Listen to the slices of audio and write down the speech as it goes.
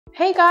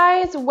Hey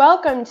guys,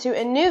 welcome to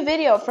a new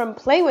video from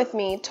Play With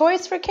Me,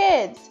 Toys for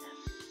Kids.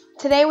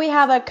 Today we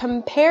have a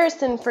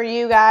comparison for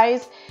you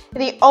guys,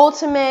 the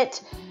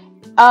ultimate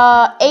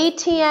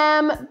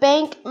ATM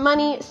bank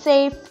money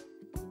safe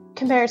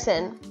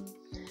comparison.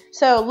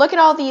 So look at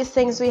all these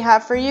things we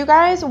have for you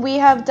guys. We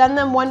have done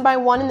them one by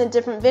one in the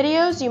different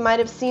videos. You might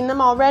have seen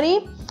them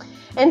already.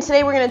 And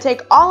today we're going to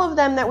take all of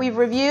them that we've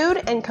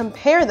reviewed and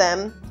compare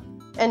them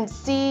and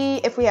see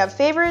if we have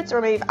favorites,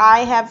 or maybe if I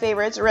have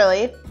favorites,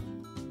 really.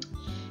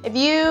 If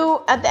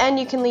you, at the end,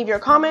 you can leave your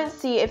comments,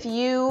 see if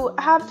you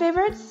have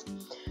favorites.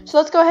 So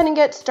let's go ahead and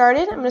get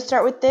started. I'm going to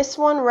start with this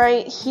one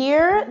right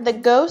here, the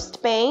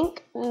Ghost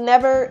Bank,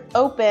 never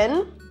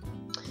open,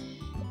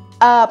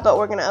 but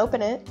we're going to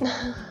open it.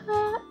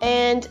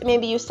 And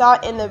maybe you saw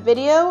it in the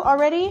video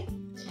already,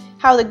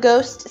 how the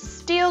ghost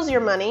steals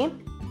your money.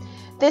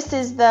 This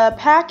is the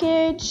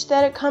package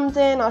that it comes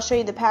in. I'll show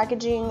you the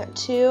packaging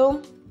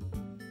too.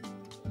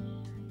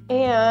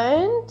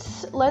 And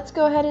let's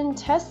go ahead and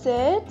test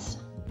it.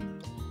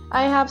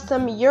 I have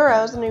some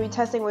euros. I'm going to be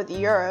testing with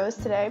euros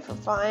today for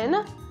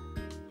fun.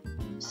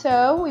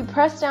 So we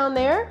press down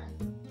there,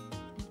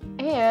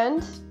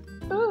 and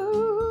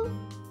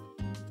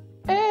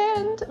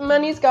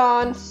money's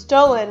gone,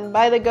 stolen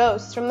by the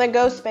ghost from the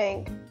Ghost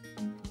Bank.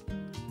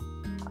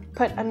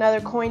 Put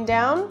another coin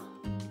down,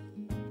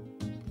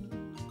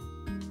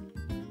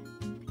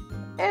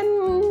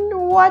 and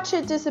watch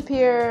it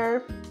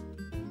disappear.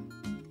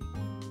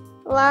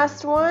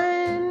 Last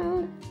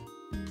one.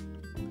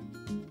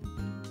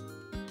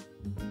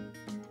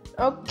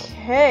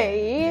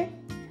 Okay,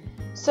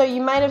 so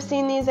you might have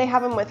seen these. They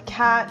have them with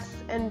cats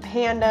and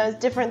pandas,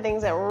 different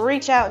things that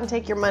reach out and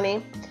take your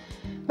money.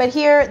 But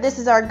here, this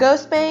is our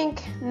Ghost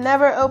Bank,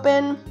 never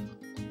open.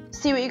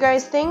 See what you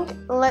guys think.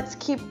 Let's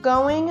keep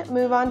going,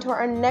 move on to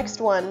our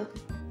next one.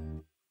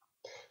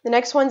 The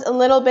next one's a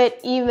little bit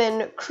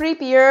even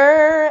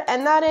creepier,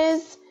 and that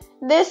is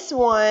this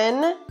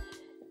one,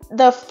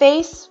 the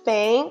Face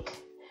Bank,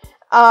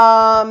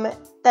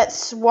 that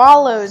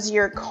swallows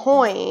your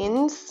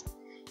coins.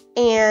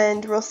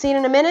 And we'll see it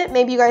in a minute.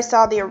 Maybe you guys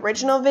saw the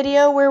original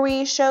video where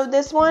we showed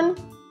this one.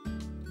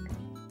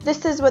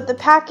 This is what the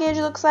package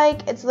looks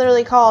like. It's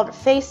literally called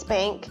Face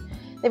Bank.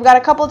 They've got a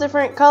couple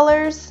different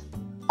colors,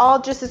 all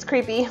just as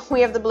creepy.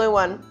 We have the blue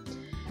one.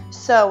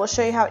 So we'll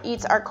show you how it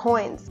eats our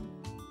coins.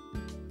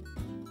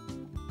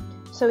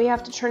 So we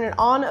have to turn it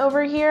on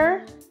over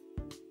here.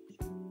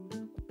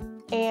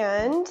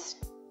 And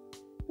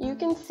you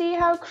can see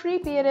how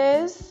creepy it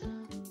is.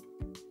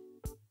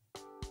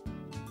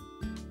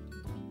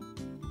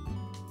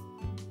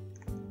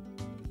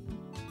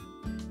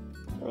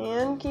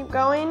 And keep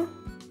going.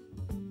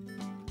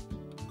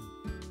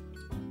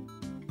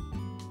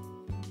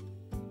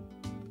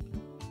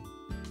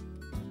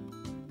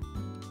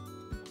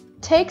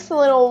 Takes a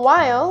little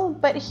while,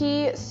 but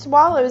he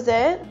swallows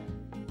it.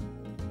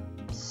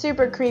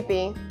 Super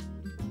creepy.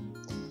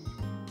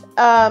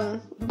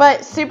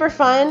 But super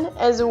fun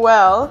as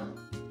well.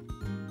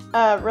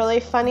 Really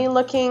funny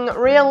looking,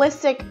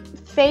 realistic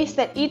face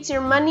that eats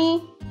your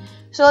money.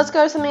 So let's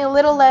go to something a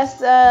little less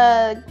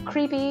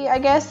creepy, I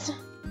guess.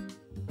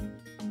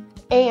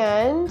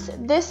 And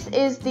this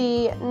is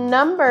the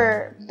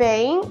Number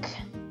Bank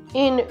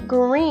in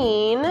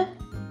green.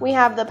 We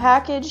have the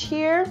package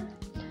here.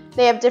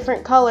 They have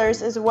different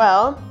colors as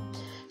well.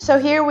 So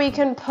here we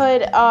can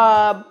put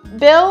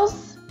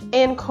bills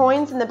and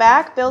coins in the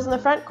back. Bills in the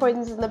front,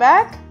 coins in the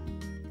back.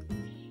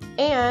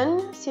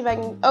 And see if I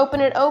can open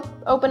it up.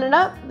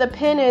 The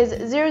pin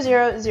is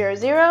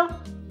 0000.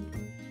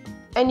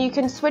 And you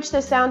can switch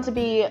the sound to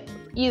be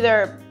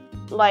either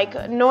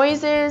like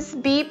noises,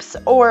 beeps,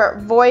 or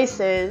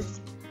voices,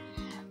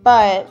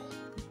 but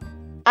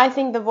I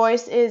think the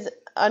voice is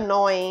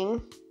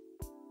annoying.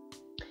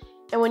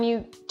 And when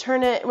you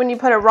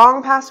put a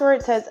wrong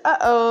password, it says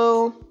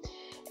uh-oh,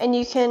 and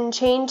you can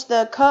change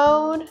the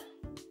code.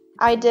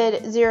 I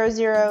did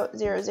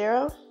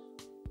 0000,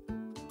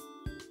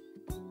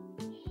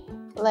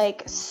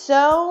 like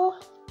so.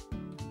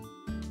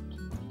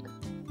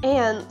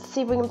 And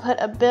see if we can put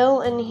a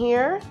bill in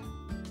here,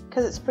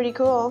 because it's pretty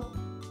cool.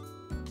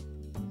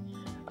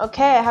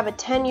 Okay, I have a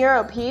 10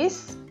 euro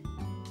piece,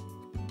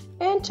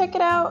 and check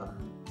it out.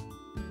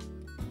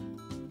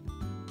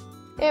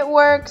 It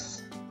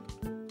works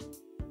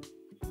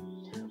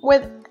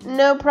with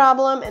no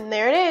problem, and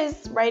there it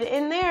is, right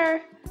in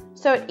there.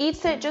 So it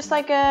eats it just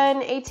like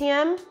an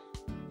ATM.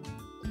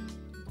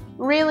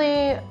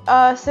 Really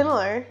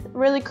similar,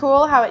 really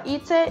cool how it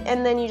eats it,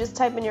 and then you just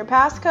type in your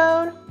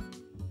passcode.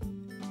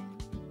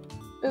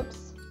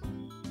 Oops,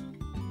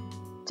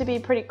 to be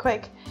pretty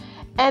quick.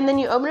 And then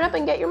you open it up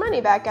and get your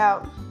money back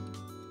out.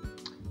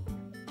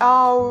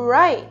 All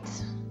right,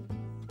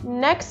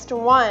 next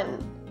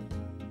one.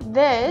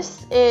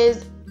 This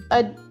is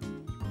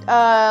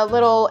a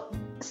little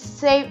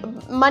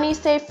money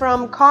safe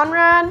from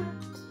Conrad.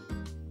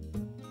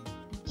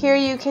 Here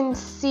you can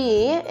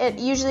see it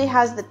usually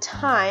has the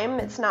time.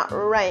 It's not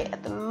right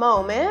at the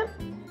moment.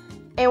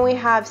 And we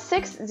have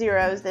 6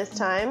 zeros this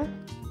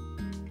time.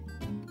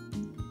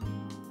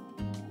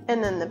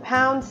 and then the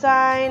pound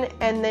sign,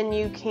 and then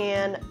you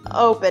can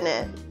open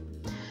it.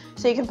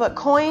 So you can put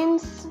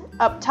coins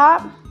up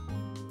top,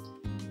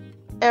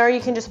 or you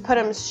can just put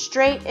them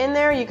straight in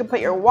there. You can put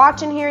your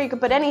watch in here, you can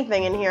put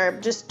anything in here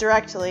just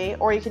directly,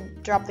 or you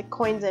could drop the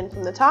coins in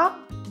from the top,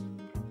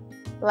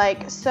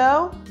 like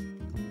so.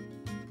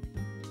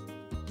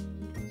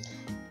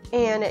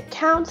 And it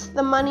counts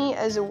the money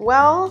as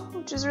well,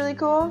 which is really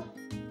cool.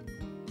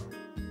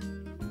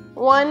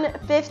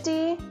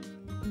 $1.50,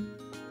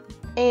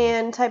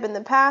 and type in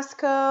the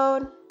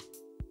passcode.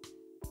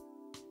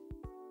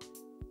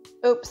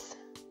 Oops.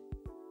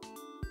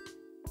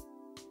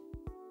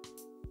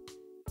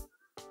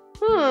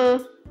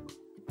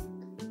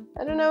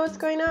 I don't know what's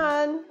going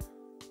on.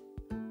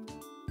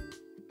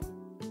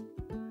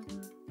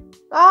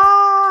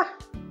 Ah!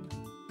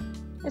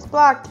 It's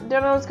blocked.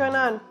 Don't know what's going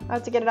on. I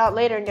have to get it out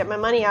later and get my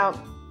money out.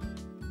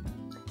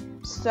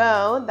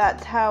 So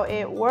that's how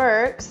it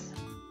works.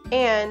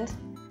 And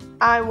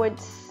I would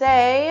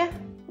say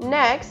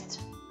next.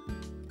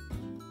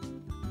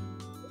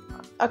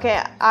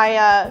 Okay,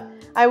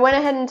 I went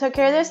ahead and took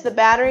care of this. The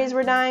batteries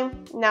were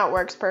dying. Now it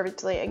works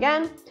perfectly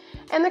again.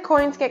 And the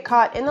coins get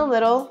caught in the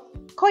little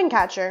coin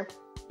catcher.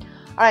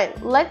 All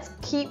right, let's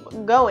keep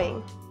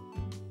going.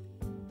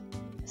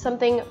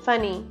 Something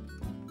funny.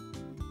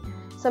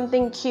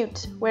 Something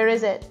cute. Where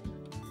is it?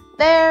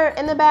 There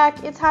in the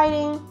back, it's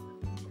hiding.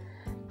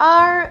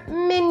 Our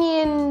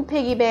Minion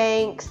piggy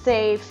bank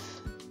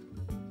safe.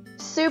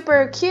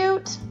 Super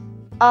cute.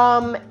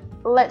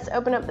 Let's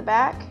open up the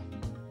back.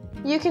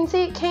 You can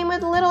see it came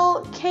with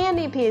little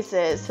candy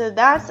pieces, so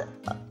that's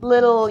a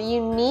little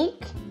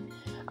unique.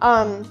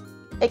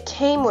 It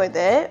came with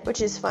it, which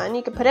is fun.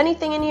 You can put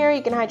anything in here.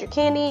 You can hide your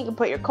candy. You can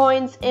put your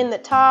coins in the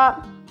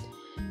top.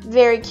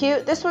 Very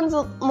cute. This one's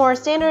more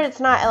standard.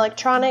 It's not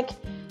electronic.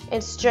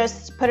 It's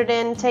just put it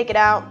in, take it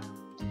out.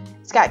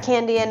 It's got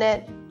candy in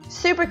it.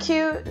 Super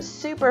cute,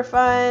 super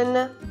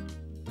fun.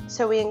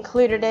 So we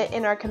included it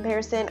in our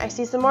comparison. I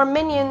see some more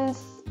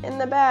Minions in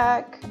the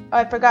back. Oh,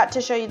 I forgot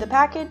to show you the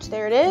package.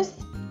 There it is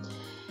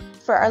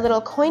for our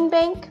little coin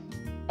bank.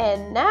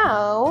 And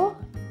now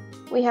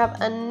we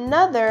have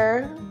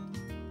another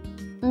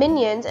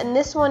Minions, and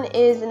this one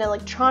is an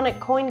electronic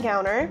coin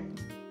counter,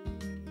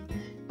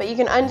 but you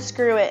can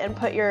unscrew it and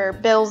put your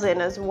bills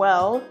in as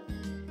well.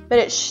 But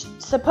it's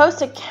supposed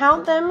to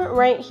count them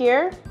right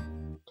here.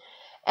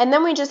 And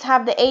then we just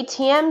have the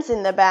ATMs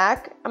in the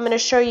back. I'm going to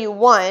show you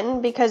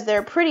one because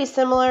they're pretty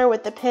similar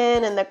with the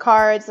pin and the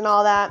cards and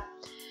all that.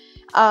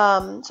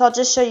 So I'll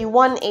just show you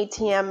one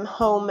ATM,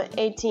 home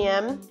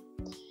ATM.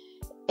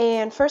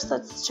 And first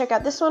let's check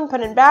out this one,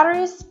 put in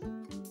batteries.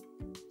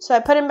 So I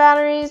put in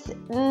batteries,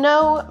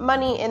 no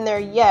money in there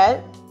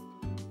yet.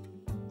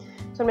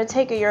 So I'm going to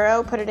take a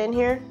euro, put it in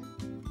here.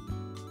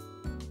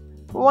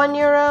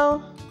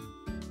 €1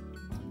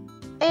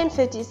 and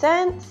 50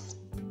 cents.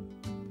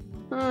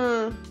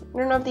 I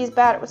don't know if these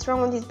what's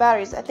wrong with these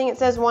batteries? I think it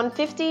says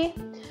 150.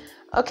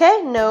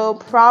 Okay, no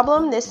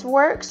problem. This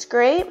works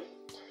great.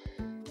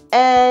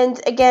 And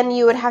again,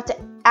 you would have to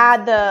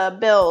add the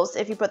bills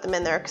if you put them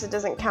in there because it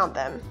doesn't count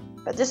them.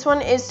 But this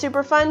one is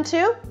super fun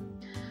too.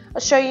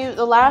 I'll show you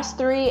the last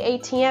 3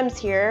 ATMs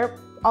here.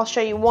 I'll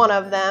show you one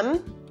of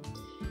them.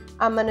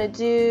 I'm gonna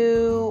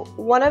do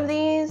one of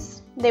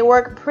these. They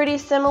work pretty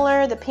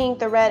similar, the pink,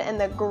 the red, and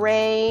the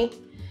gray.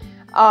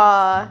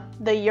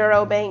 The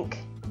Euro Bank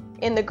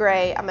in the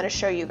gray, I'm gonna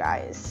show you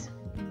guys.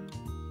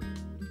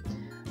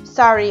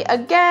 Sorry,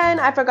 again,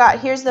 I forgot.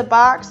 Here's the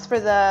box for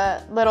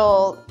the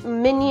little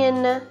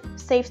Minion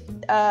safe,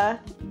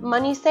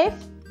 money safe.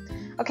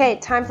 Okay,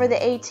 time for the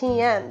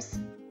ATMs.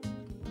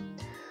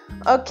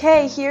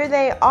 Okay, here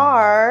they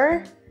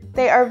are.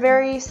 They are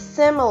very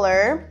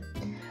similar,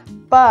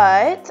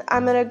 but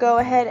I'm gonna go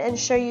ahead and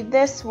show you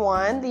this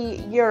one, the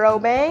Euro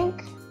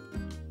Bank.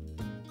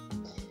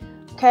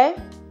 Okay,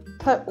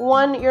 put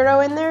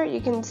 €1 in there.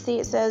 You can see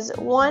it says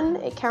 1,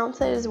 it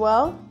counts it as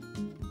well.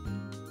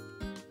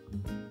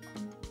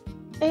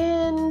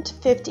 And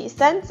 50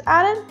 cents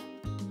added.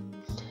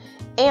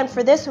 And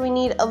for this we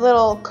need a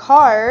little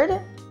card.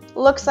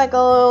 Looks like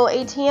a little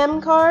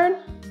ATM card.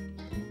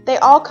 They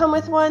all come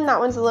with one. That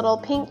one's a little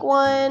pink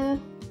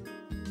one.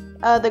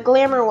 The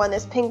glamour one,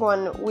 this pink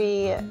one,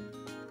 we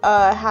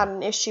had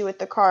an issue with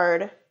the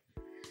card.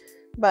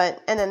 And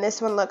then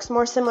this one looks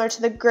more similar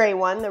to the gray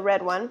one, the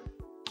red one.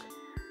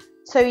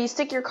 So you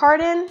stick your card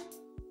in,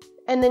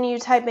 and then you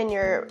type in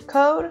your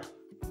code.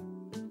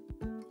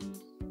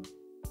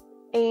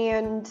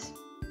 And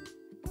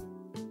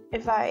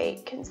if I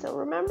can still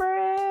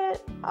remember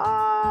it,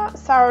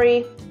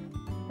 sorry,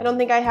 I don't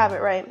think I have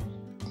it right.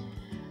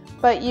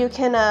 But you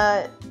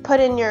can put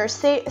in your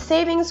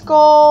savings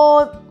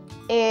goal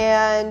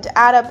and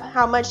add up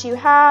how much you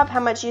have,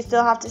 how much you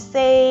still have to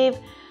save.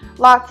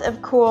 Lots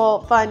of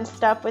cool, fun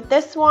stuff with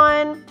this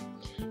one.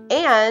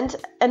 And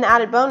an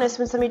added bonus,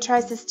 when somebody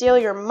tries to steal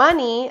your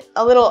money,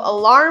 a little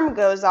alarm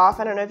goes off.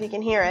 I don't know if you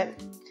can hear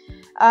it,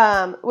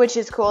 which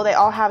is cool. They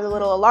all have the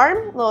little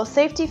alarm, little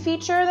safety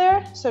feature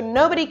there, so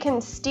nobody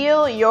can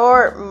steal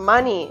your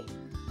money.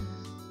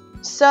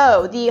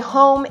 So the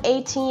home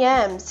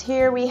ATMs,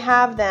 here we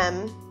have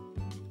them.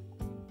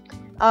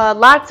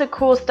 Lots of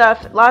cool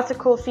stuff, lots of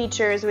cool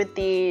features with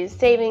these.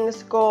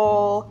 Savings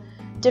goal,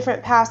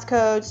 different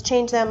passcodes,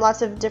 change them,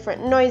 lots of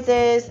different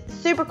noises.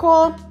 Super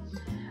cool.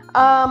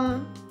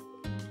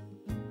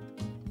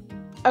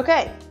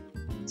 Okay,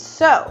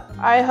 so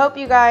I hope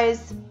you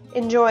guys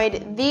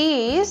enjoyed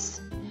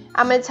these.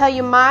 I'm going to tell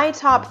you my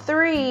top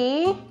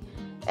 3.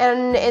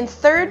 And in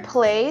 3rd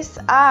place,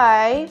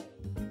 I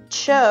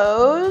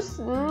chose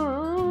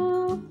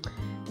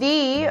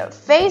the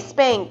face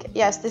bank.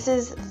 Yes, this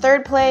is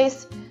 3rd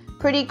place.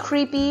 Pretty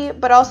creepy,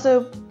 but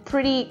also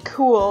pretty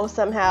cool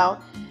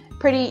somehow.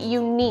 Pretty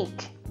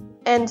unique.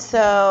 And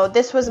so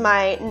this was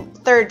my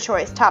 3rd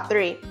choice, top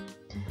 3.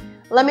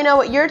 Let me know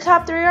what your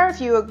top 3 are,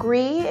 if you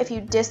agree, if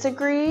you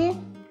disagree.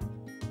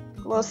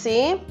 We'll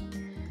see.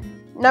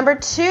 Number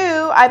 2,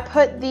 I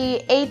put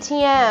the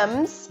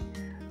ATMs,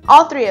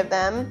 all 3 of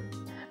them.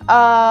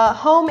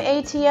 Home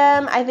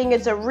ATM, I think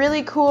it's a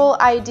really cool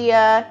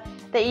idea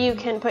that you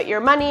can put your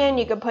money in,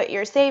 you can put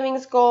your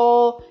savings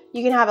goal,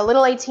 you can have a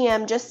little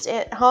ATM just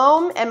at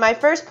home. And my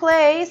 1st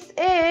place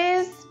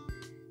is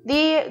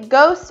the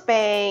ghost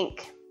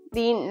bank,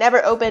 the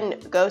never open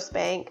ghost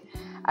bank.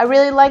 I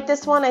really like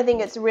this one. I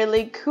think it's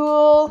really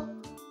cool.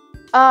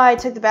 I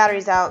took the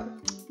batteries out.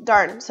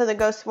 Darn, so the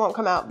ghost won't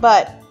come out.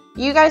 But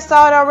you guys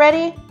saw it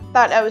already.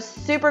 Thought that was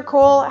super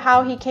cool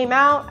how he came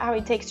out, how he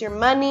takes your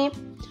money.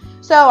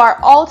 So our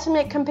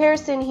ultimate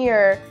comparison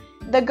here,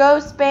 the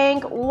ghost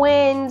bank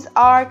wins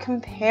our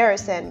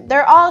comparison.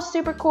 They're all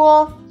super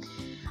cool.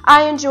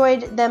 I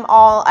enjoyed them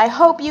all. I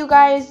hope you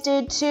guys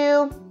did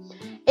too.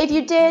 If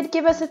you did,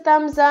 give us a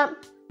thumbs up.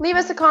 Leave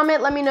us a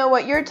comment. Let me know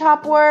what your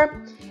top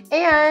were.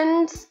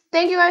 And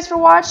thank you guys for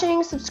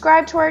watching.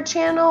 Subscribe to our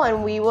channel,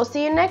 and we will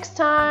see you next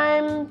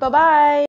time. Bye-bye.